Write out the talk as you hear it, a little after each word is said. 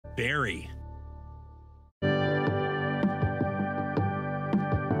Barrie.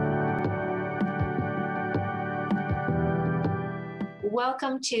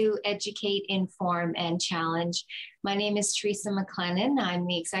 Welcome to Educate, Inform, and Challenge. My name is Teresa MacLennan. I'm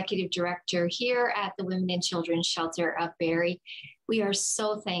the Executive Director here at the Women and Children's Shelter of Barrie. We are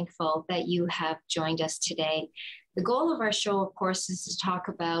so thankful that you have joined us today. The goal of our show, of course, is to talk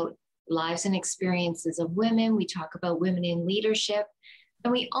about lives and experiences of women. We talk about women in leadership.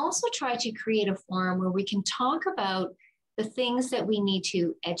 And we also try to create a forum where we can talk about the things that we need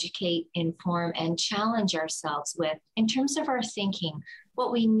to educate, inform, and challenge ourselves with in terms of our thinking,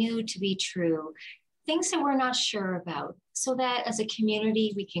 what we knew to be true, things that we're not sure about, so that as a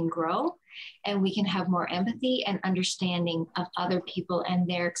community we can grow and we can have more empathy and understanding of other people and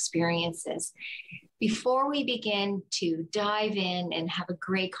their experiences. Before we begin to dive in and have a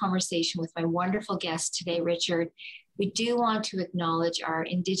great conversation with my wonderful guest today, Richard, we do want to acknowledge our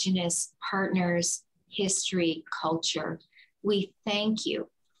Indigenous partners, history, culture. We thank you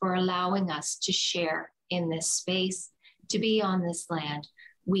for allowing us to share in this space, to be on this land.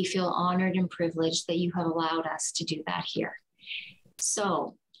 We feel honored and privileged that you have allowed us to do that here.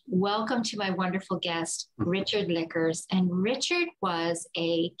 So, welcome to my wonderful guest, Richard Lickers. And Richard was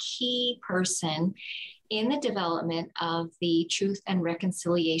a key person in the development of the Truth and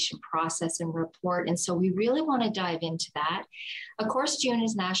Reconciliation Process and Report. And so we really want to dive into that. Of course, June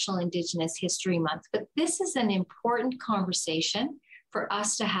is National Indigenous History Month, but this is an important conversation for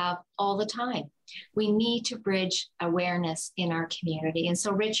us to have all the time. We need to bridge awareness in our community. And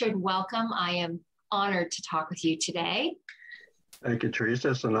so, Richard, welcome. I am honored to talk with you today. Thank you, Teresa.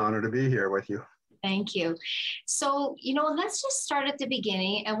 It's an honor to be here with you. Thank you. So, let's just start at the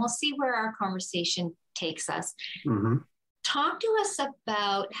beginning and we'll see where our conversation takes us. Mm-hmm. Talk to us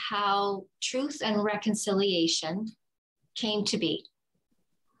about how Truth and Reconciliation came to be.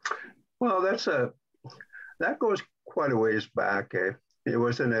 Well, that goes quite a ways back. It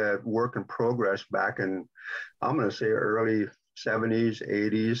was in a work in progress back in, I'm going to say, early 70s,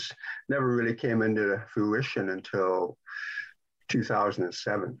 80s. Never really came into fruition until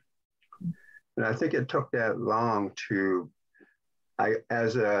 2007. And I think it took that long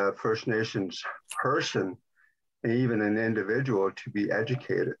as a First Nations person, and even an individual, to be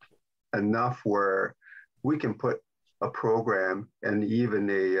educated enough where we can put a program and even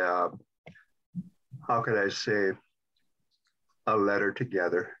a letter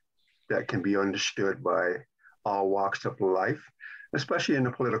together that can be understood by all walks of life, especially in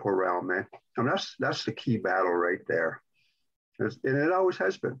the political realm, man. And that's the key battle right there. And it always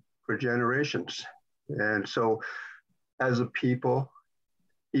has been for generations. And so as a people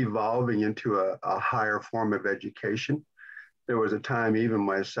evolving into a higher form of education, there was a time even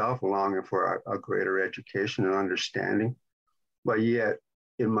myself longing for a greater education and understanding. But yet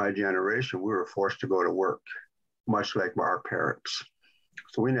in my generation, we were forced to go to work, much like our parents.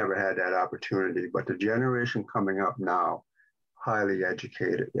 So we never had that opportunity. But the generation coming up now, highly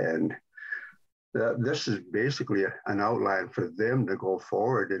educated, and this is basically an outline for them to go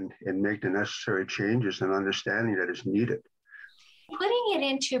forward and make the necessary changes and understanding that is needed. Putting it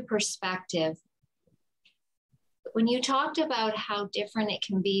into perspective, when you talked about how different it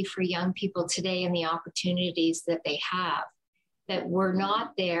can be for young people today and the opportunities that they have, that were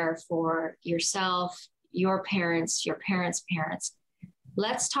not there for yourself, your parents' parents,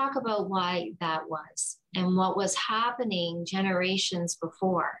 let's talk about why that was and what was happening generations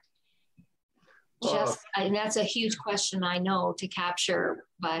before. And that's a huge question, I know, to capture,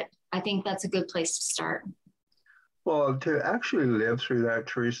 but I think that's a good place to start. Well, to actually live through that,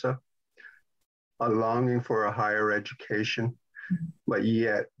 Teresa, a longing for a higher education, but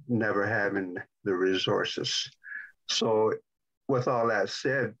yet never having the resources. So with all that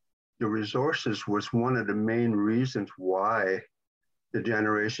said, the resources was one of the main reasons why the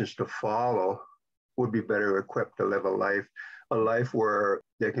generations to follow would be better equipped to live a life where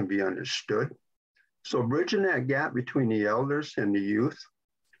they can be understood. So bridging that gap between the elders and the youth,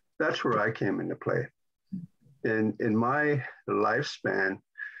 that's where I came into play. In my lifespan,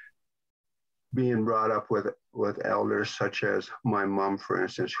 being brought up with elders such as my mom, for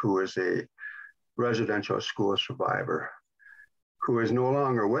instance, who is a residential school survivor, who is no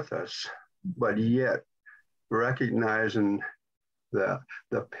longer with us, but yet recognizing the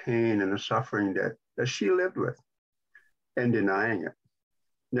pain and the suffering that she lived with and denying it,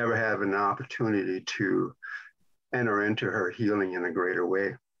 never having an opportunity to enter into her healing in a greater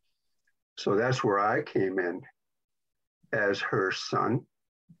way. So that's where I came in as her son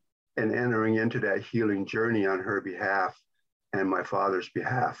and entering into that healing journey on her behalf and my father's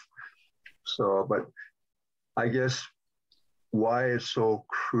behalf. So, but I guess why it's so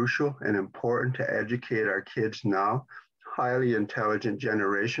crucial and important to educate our kids now, highly intelligent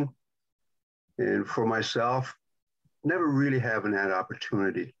generation. And for myself, never really having that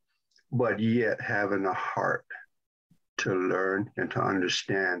opportunity, but yet having a heart to learn and to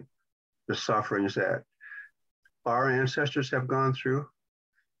understand the sufferings that our ancestors have gone through,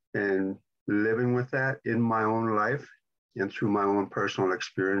 and living with that in my own life and through my own personal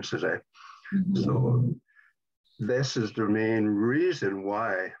experiences. So this is the main reason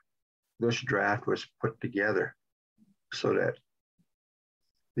why this draft was put together, so that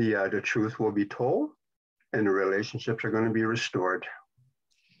the truth will be told and the relationships are going to be restored.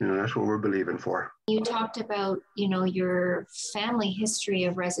 That's what we're believing for. You talked about, your family history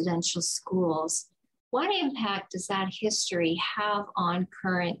of residential schools. What impact does that history have on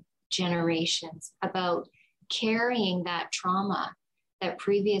current generations about carrying that trauma that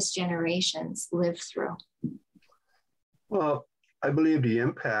previous generations lived through? Well, I believe the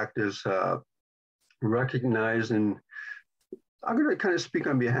impact is recognizing. I'm going to kind of speak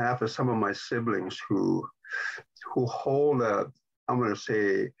on behalf of some of my siblings who hold I'm going to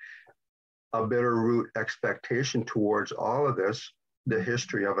say, a bitterroot expectation towards all of this, the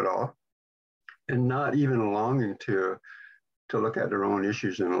history of it all, and not even longing to look at their own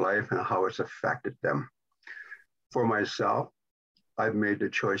issues in life and how it's affected them. For myself, I've made the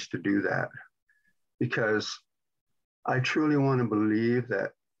choice to do that because I truly want to believe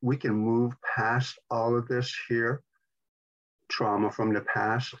that we can move past all of this here, trauma from the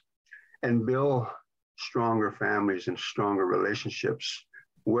past, and build stronger families and stronger relationships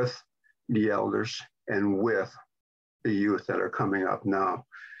with the elders and with the youth that are coming up now.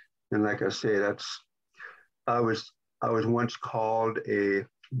 And like I say, I was once called a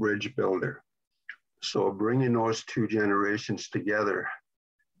bridge builder. So bringing those two generations together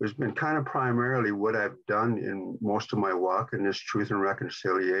has been kind of primarily what I've done in most of my walk in this truth and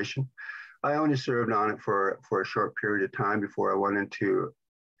reconciliation. I only served on it for a short period of time before I went into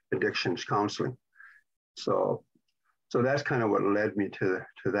addictions counseling. So that's kind of what led me to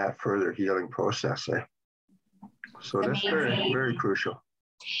that further healing process. So that's very, very crucial.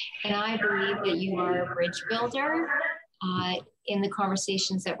 And I believe that you are a bridge builder in the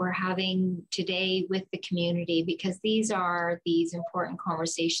conversations that we're having today with the community, because these are these important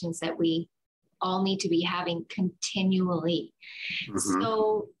conversations that we all need to be having continually.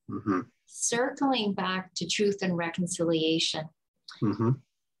 So circling back to truth and reconciliation,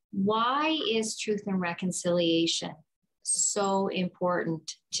 why is truth and reconciliation so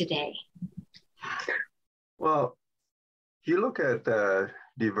important today? Well, you look at the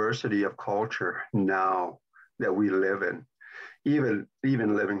diversity of culture now that we live in, even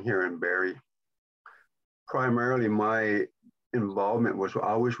living here in Barrie. Primarily, my involvement was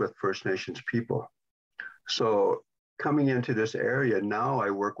always with First Nations people. So coming into this area now,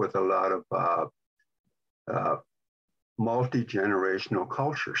 I work with a lot of multi-generational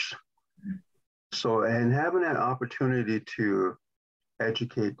cultures. So, and having that opportunity to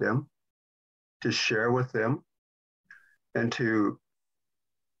educate them, to share with them, and to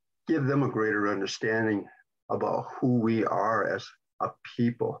give them a greater understanding about who we are as a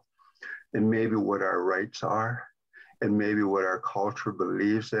people, and maybe what our rights are, and maybe what our culture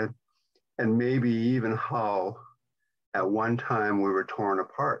believes in, and maybe even how at one time we were torn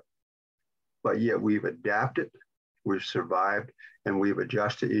apart, but yet we've adapted, we've survived, and we've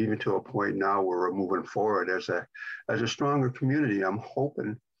adjusted even to a point now where we're moving forward as a stronger community. I'm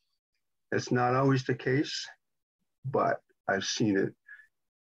hoping it's not always the case, but I've seen it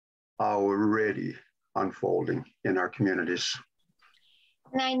already unfolding in our communities.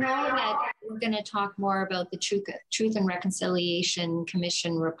 And I know that we're going to talk more about the Truth and Reconciliation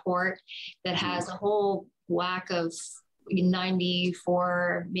Commission report that has a whole whack of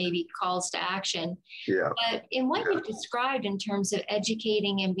 94 maybe calls to action. Yeah. But in what you've described in terms of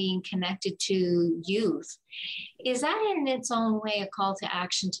educating and being connected to youth, is that in its own way a call to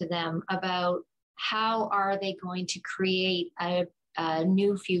action to them about how are they going to create a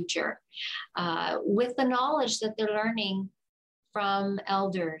new future with the knowledge that they're learning from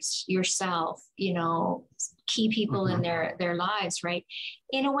elders, yourself, key people in their lives, right?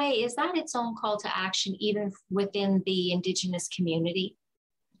 In a way, is that its own call to action even within the Indigenous community?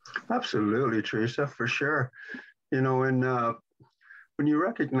 Absolutely, Teresa, for sure. And when you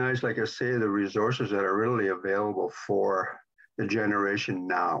recognize, like I say, the resources that are really available for the generation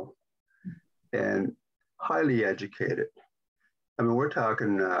now and highly educated. I mean, we're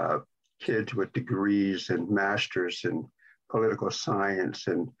talking kids with degrees and masters in political science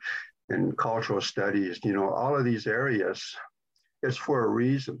and cultural studies, all of these areas, it's for a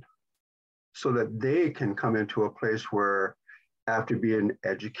reason, so that they can come into a place where after being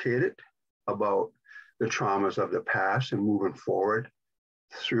educated about the traumas of the past and moving forward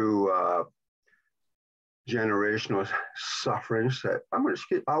through generational sufferings, that I'm going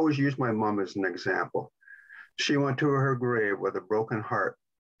to always use my mom as an example. She went to her grave with a broken heart,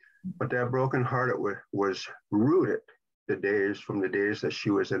 but that broken heart was rooted from the days that she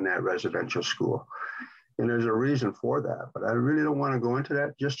was in that residential school. And there's a reason for that, but I really don't want to go into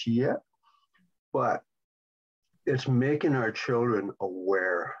that just yet. But it's making our children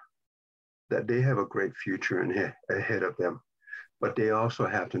aware that they have a great future ahead of them, but they also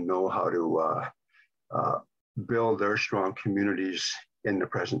have to know how to build their strong communities in the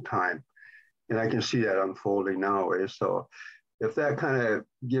present time. And I can see that unfolding nowadays. So if that kind of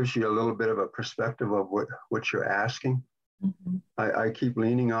gives you a little bit of a perspective of what you're asking, mm-hmm. I keep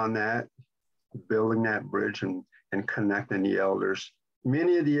leaning on that, building that bridge and connecting the elders.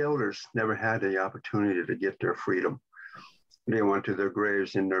 Many of the elders never had the opportunity to get their freedom. They went to their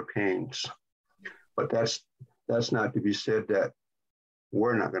graves in their pains. But that's not to be said that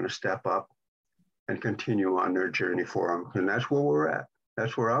we're not going to step up and continue on their journey for them. And that's where we're at.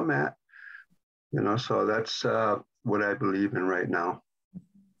 That's where I'm at. So that's what I believe in right now.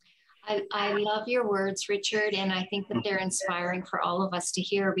 I love your words, Richard, and I think that they're inspiring for all of us to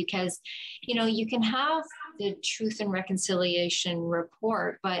hear because, you can have the Truth and Reconciliation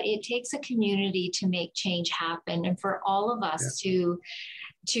report, but it takes a community to make change happen and for all of us to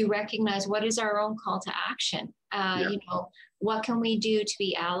recognize what is our own call to action. What can we do to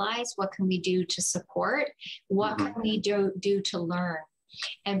be allies? What can we do to support? What can we do to learn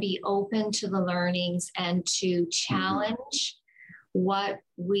and be open to the learnings and to challenge what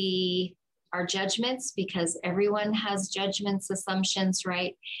our judgments, because everyone has judgments, assumptions,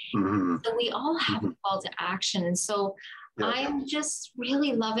 right? Mm-hmm. So we all have a call to action. And so I'm just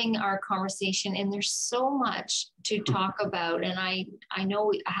really loving our conversation, and there's so much to talk about. And I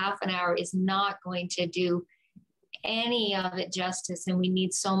know a half an hour is not going to do any of it justice, and we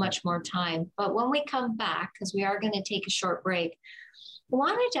need so much more time. But when we come back, because we are going to take a short break, I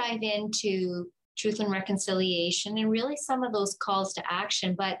want to dive into Truth and Reconciliation and really some of those calls to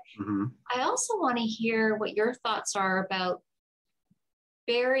action. But I also want to hear what your thoughts are about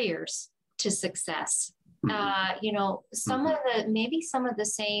barriers to success. Some of the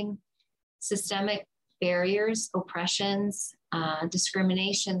same systemic barriers, oppressions,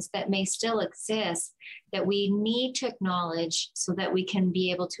 discriminations that may still exist that we need to acknowledge so that we can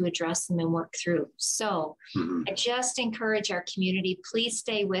be able to address them and work through. So I just encourage our community, please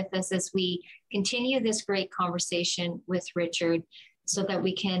stay with us as we continue this great conversation with Richard so that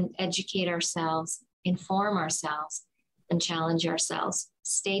we can educate ourselves, inform ourselves, and challenge ourselves.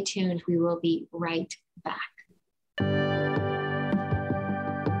 Stay tuned. We will be right back.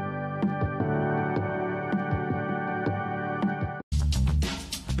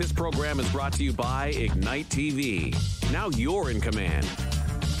 This program is brought to you by Ignite TV. Now you're in command.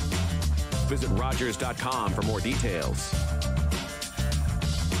 Visit Rogers.com for more details.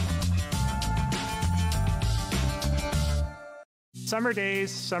 Summer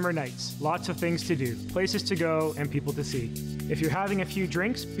days, summer nights, lots of things to do, places to go, and people to see. If you're having a few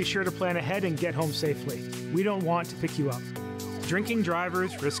drinks, be sure to plan ahead and get home safely. We don't want to pick you up. Drinking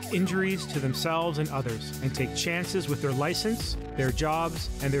drivers risk injuries to themselves and others and take chances with their license, their jobs,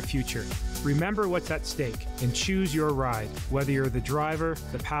 and their future. Remember what's at stake and choose your ride, whether you're the driver,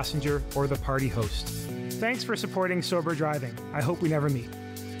 the passenger, or the party host. Thanks for supporting Sober Driving. I hope we never meet.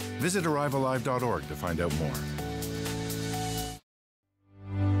 Visit ArriveAlive.org to find out more.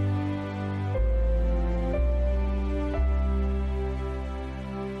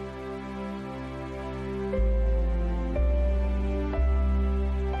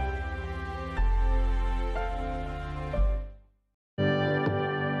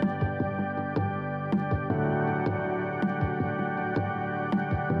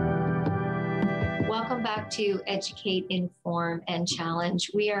 Welcome back to Educate, Inform, and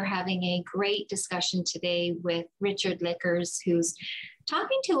Challenge. We are having a great discussion today with Richard Lickers, who's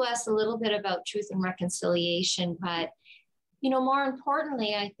talking to us a little bit about Truth and Reconciliation. But, more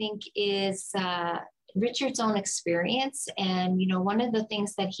importantly, I think is Richard's own experience. And, one of the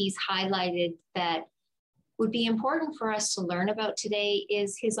things that he's highlighted that would be important for us to learn about today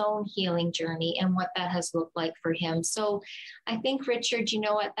is his own healing journey and what that has looked like for him. So I think, Richard,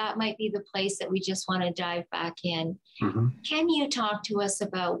 that might be the place that we just want to dive back in. Can you talk to us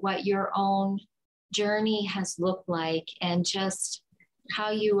about what your own journey has looked like and just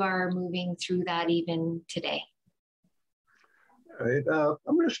how you are moving through that even today? All right.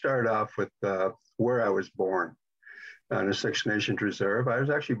 I'm going to start off with where I was born on the Six Nations Reserve. I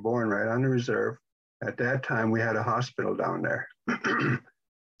was actually born right on the reserve. at that time, we had a hospital down there.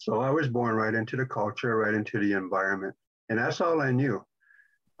 So I was born right into the culture, right into the environment. And that's all I knew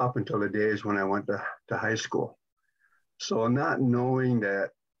up until the days when I went to high school. So not knowing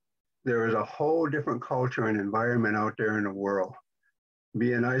that there was a whole different culture and environment out there in the world,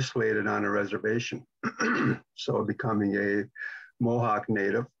 being isolated on a reservation. So becoming a Mowhawk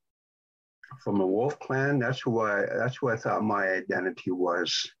native from a wolf clan, that's who I thought my identity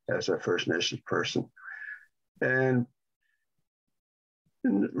was as a First Nations person. And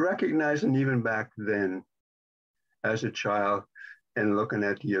recognizing even back then as a child and looking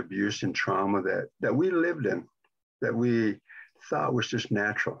at the abuse and trauma that we lived in, that we thought was just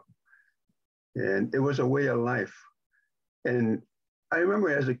natural. And it was a way of life. And I remember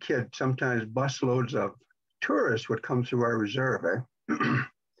as a kid, sometimes busloads of tourists would come through our reserve,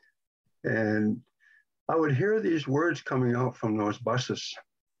 and I would hear these words coming out from those buses,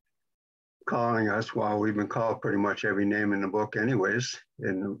 calling us, well, we've been called pretty much every name in the book anyways,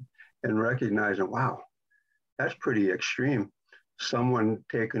 and recognizing, wow, that's pretty extreme. Someone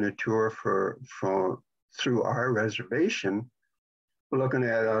taking a tour through our reservation, looking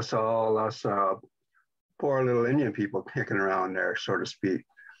at us poor little Indian people kicking around there, so to speak.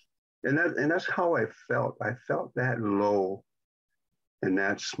 And that's how I felt. I felt that low and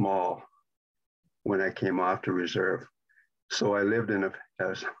that small when I came off the reserve. So I lived in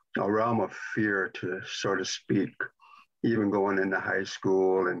a realm of fear, to so to speak, even going into high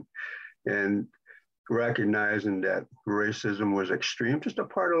school and recognizing that racism was extreme, just a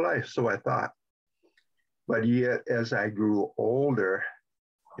part of life, so I thought. But yet, as I grew older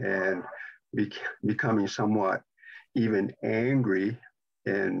and becoming somewhat even angry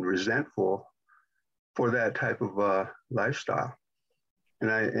and resentful for that type of lifestyle,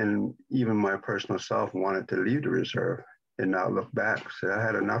 and even my personal self wanted to leave the reserve and not look back. So I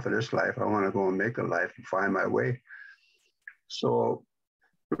had enough of this life. I want to go and make a life and find my way. So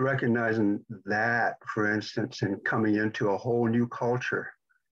recognizing that, for instance, and coming into a whole new culture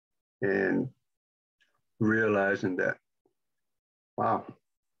and realizing that, wow,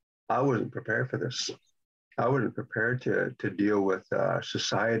 I wasn't prepared for this. I wasn't prepared to deal with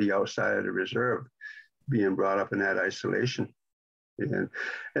society outside of the reserve, being brought up in that isolation. And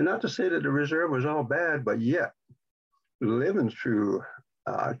not to say that the reserve was all bad, but yet living through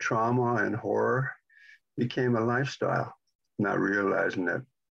trauma and horror became a lifestyle, not realizing that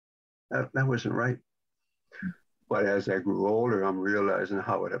wasn't right. But as I grew older, I'm realizing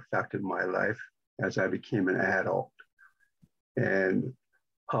how it affected my life as I became an adult, and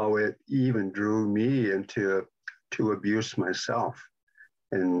how it even drew me into abuse myself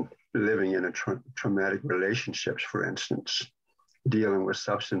and living in traumatic relationships, for instance, dealing with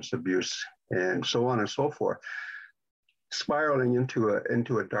substance abuse and so on and so forth, spiraling into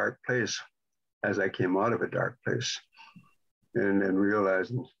a dark place as I came out of a dark place, and then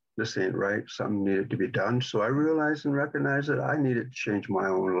realizing this ain't right, something needed to be done. So I realized and recognized that I needed to change my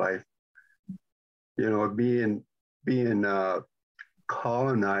own life. You know, being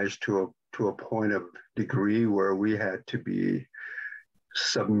colonized to a point of degree where we had to be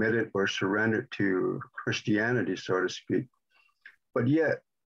submitted or surrendered to Christianity, so to speak. But yet,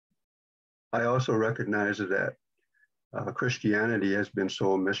 I also recognize that Christianity has been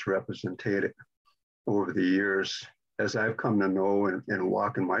so misrepresented over the years as I've come to know and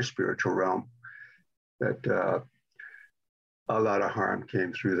walk in my spiritual realm, that a lot of harm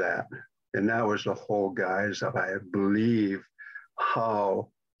came through that. And that was the whole guise of, I believe, how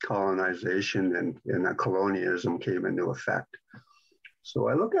colonization and colonialism came into effect. So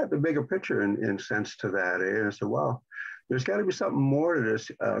I look at the bigger picture in sense to that, and I said, well, there's got to be something more to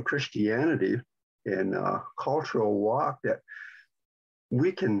this Christianity and cultural walk, that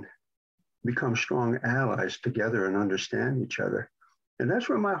we can become strong allies together and understand each other. And that's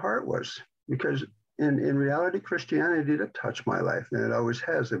where my heart was, because in reality, Christianity did touch my life, and it always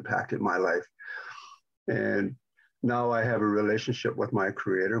has impacted my life. And now I have a relationship with my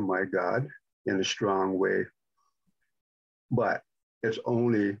Creator, my God, in a strong way. But it's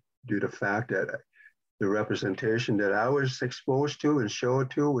only due to the fact that the representation that I was exposed to and showed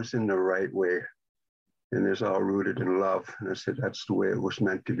to was in the right way. And it's all rooted in love. And I said, that's the way it was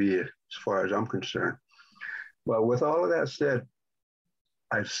meant to be, as far as I'm concerned. But with all of that said,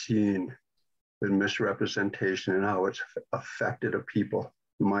 I've seen the misrepresentation and how it's affected a people,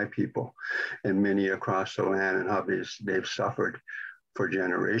 my people, and many across the land, and how they've suffered for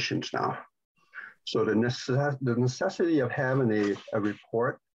generations now. So the necessity of having a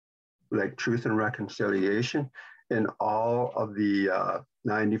report like Truth and Reconciliation and all of the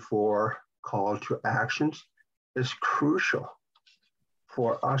 94 call to actions is crucial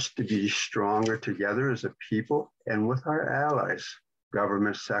for us to be stronger together as a people and with our allies,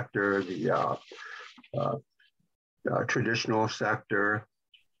 government sector, the traditional sector,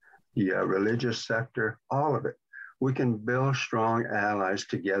 the religious sector, all of it. We can build strong allies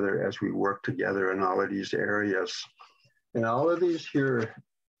together as we work together in all of these areas. And all of these here,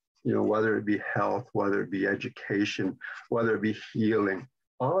 whether it be health, whether it be education, whether it be healing,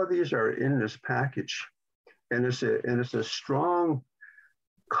 all of these are in this package. And it's a strong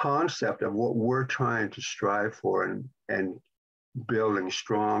concept of what we're trying to strive for and building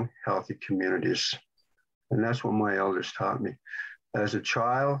strong, healthy communities. And that's what my elders taught me. As a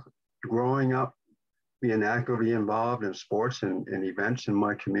child, growing up, being actively involved in sports and events in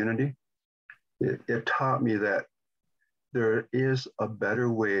my community, it taught me that there is a better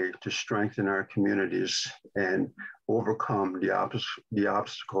way to strengthen our communities and overcome the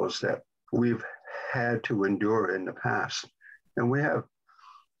obstacles that we've had to endure in the past. And we have.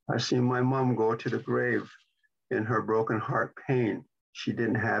 I've seen my mom go to the grave in her broken heart pain. She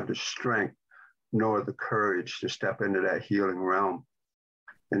didn't have the strength nor the courage to step into that healing realm.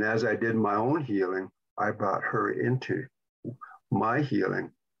 And as I did my own healing, I brought her into my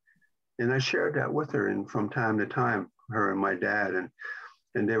healing. And I shared that with her, and from time to time, her and my dad,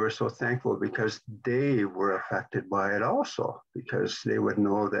 and they were so thankful because they were affected by it also, because they would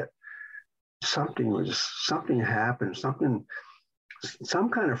know that something happened, some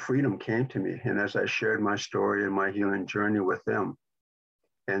kind of freedom came to me. And as I shared my story and my healing journey with them,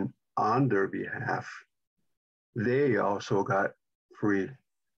 and on their behalf, they also got freed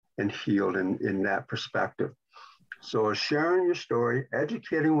and healed in that perspective. So sharing your story,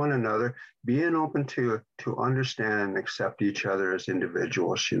 educating one another, being open to understand and accept each other as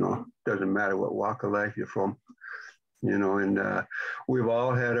individuals, doesn't matter what walk of life you're from, and we've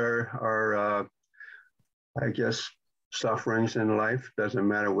all had our I guess, sufferings in life. Doesn't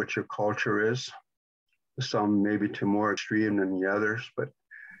matter what your culture is. Some maybe to more extreme than the others, but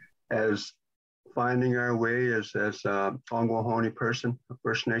as finding our way as Ongwahoni person, a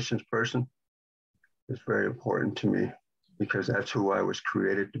First Nations person, is very important to me, because that's who I was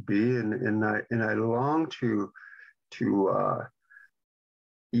created to be, and I long to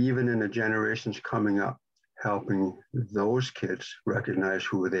even in the generations coming up, helping those kids recognize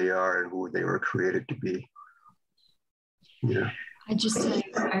who they are and who they were created to be. Yeah.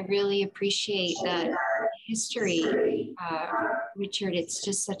 I really appreciate that history, Richard. It's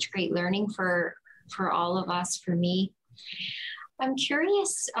just such great learning for all of us, for me. I'm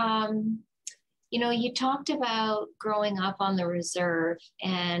curious, you talked about growing up on the reserve,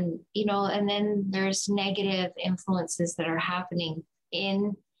 and then there's negative influences that are happening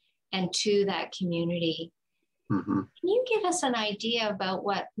in and to that community. Mm-hmm. Can you give us an idea about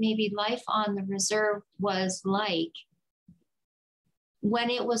what maybe life on the reserve was like when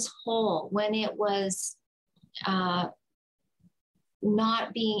it was whole, when it was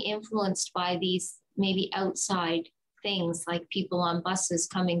not being influenced by these maybe outside things like people on buses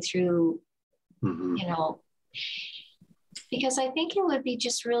coming through, mm-hmm. Because I think it would be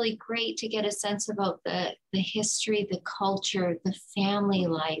just really great to get a sense about the history, the culture, the family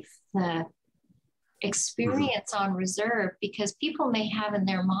life, the experience mm-hmm. on reserve, because people may have in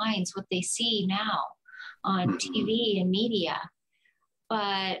their minds what they see now on mm-hmm. TV and media.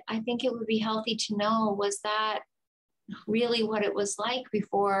 But I think it would be healthy to know, was that really what it was like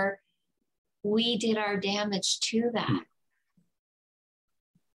before we did our damage to that?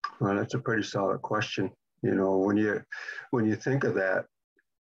 Well, that's a pretty solid question. When you think of that,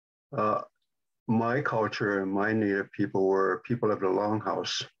 my culture and my Native people were people of the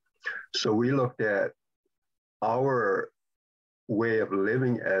Longhouse. So we looked at our way of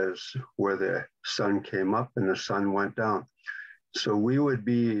living as where the sun came up and the sun went down. So we would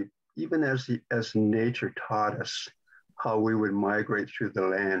be, even as nature taught us, how we would migrate through the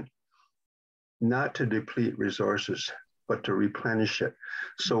land, not to deplete resources, but to replenish it.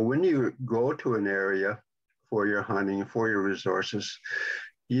 So when you go to an area for your hunting, for your resources,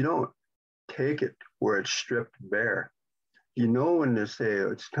 you don't take it where it's stripped bare. When to say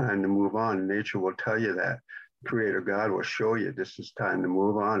it's time to move on, nature will tell you that. Creator God will show you this is time to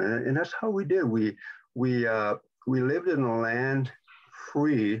move on. And that's how we did. We lived in a land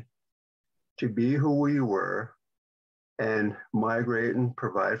free to be who we were and migrate and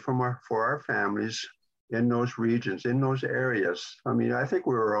provide for our families in those regions, in those areas. I mean, I think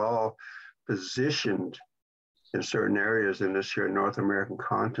we were all positioned in certain areas in this here North American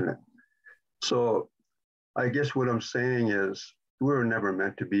continent. So I guess what I'm saying is we were never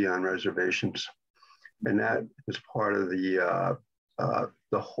meant to be on reservations. And that is part of the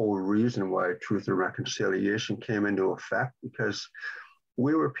whole reason why Truth and Reconciliation came into effect, because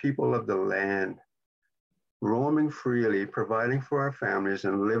we were people of the land, roaming freely, providing for our families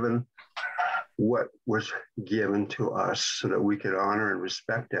and living what was given to us so that we could honor and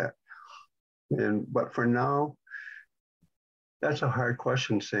respect that. But for now, that's a hard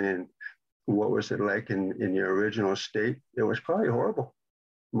question, saying, what was it like in your original state? It was probably horrible.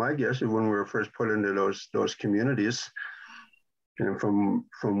 My guess is when we were first put into those communities, and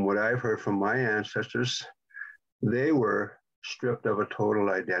from what I've heard from my ancestors, they were stripped of a total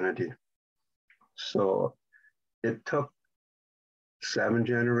identity. So it took 7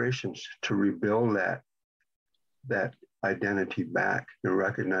 generations to rebuild that identity back and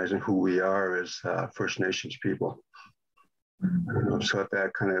recognizing who we are as First Nations people. So if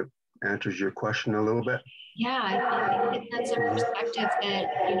that kind of answers your question a little bit. Yeah, I think that's a perspective that,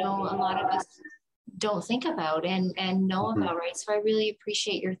 a lot of us don't think about and know about, right? So I really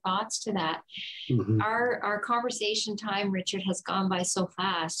appreciate your thoughts to that. Our conversation time, Richard, has gone by so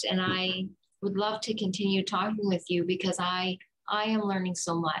fast, and I would love to continue talking with you because I am learning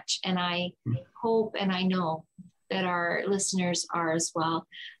so much, and I hope and I know that our listeners are as well.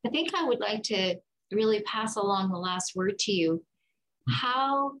 I think I would like to really pass along the last word to you.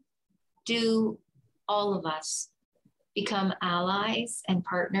 How do all of us become allies and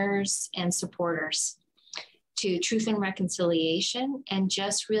partners and supporters to truth and reconciliation and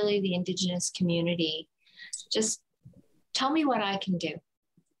just really the Indigenous community? Just tell me what I can do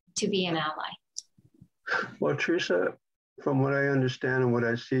to be an ally. Well, Teresa, from what I understand and what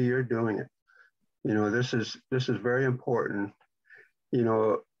I see, you're doing it. This is very important.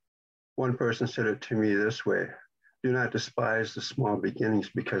 One person said it to me this way: do not despise the small beginnings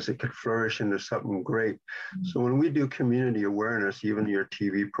because it could flourish into something great. So when we do community awareness, even your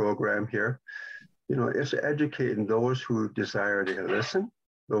TV program here, it's educating those who desire to listen,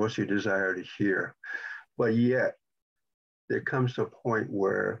 those who desire to hear. But yet, there comes to a point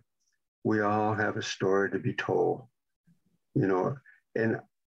where we all have a story to be told, and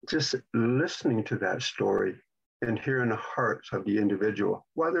just listening to that story and hearing the hearts of the individual,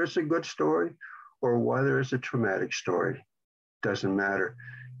 whether it's a good story or whether it's a traumatic story, doesn't matter.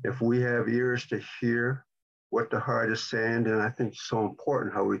 If we have ears to hear what the heart is saying, then I think it's so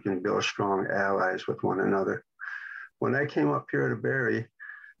important how we can build strong allies with one another. When I came up here to Barrie,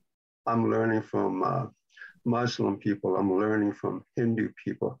 I'm learning from Muslim people, I'm learning from Hindu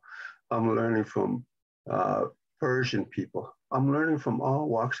people, I'm learning from Persian people. I'm learning from all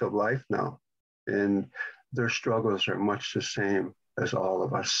walks of life now, and their struggles are much the same as all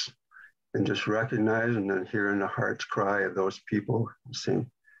of us. And just recognizing and hearing the heart's cry of those people, saying,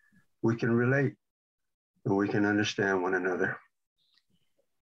 we can relate and we can understand one another.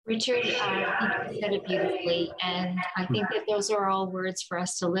 Richard, I think you said it beautifully, and I think that those are all words for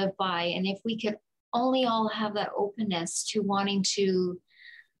us to live by. And if we could only all have that openness to wanting to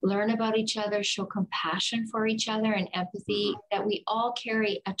learn about each other, show compassion for each other and empathy, that we all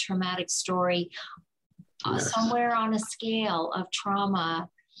carry a traumatic story somewhere on a scale of trauma.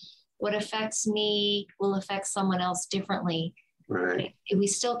 What affects me will affect someone else differently. Right. We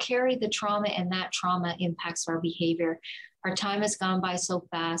still carry the trauma, and that trauma impacts our behavior. Our time has gone by so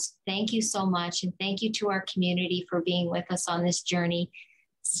fast. Thank you so much. And thank you to our community for being with us on this journey.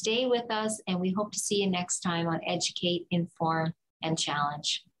 Stay with us, and we hope to see you next time on Educate, Inform, and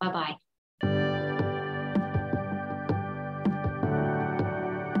Challenge. Bye-bye.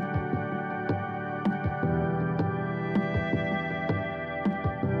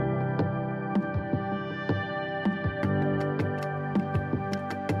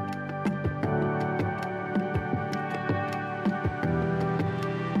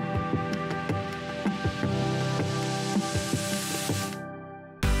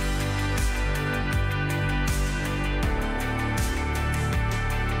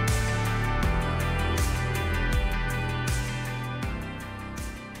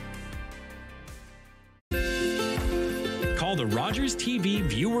 Call the Rogers TV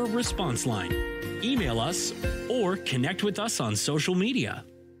Viewer Response Line. Email us or connect with us on social media.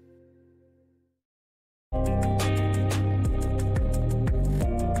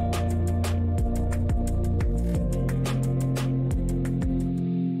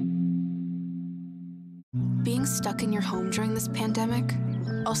 Being stuck in your home during this pandemic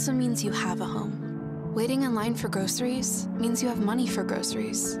also means you have a home. Waiting in line for groceries means you have money for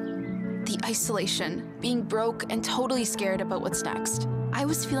groceries. The isolation, being broke and totally scared about what's next. I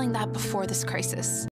was feeling that before this crisis.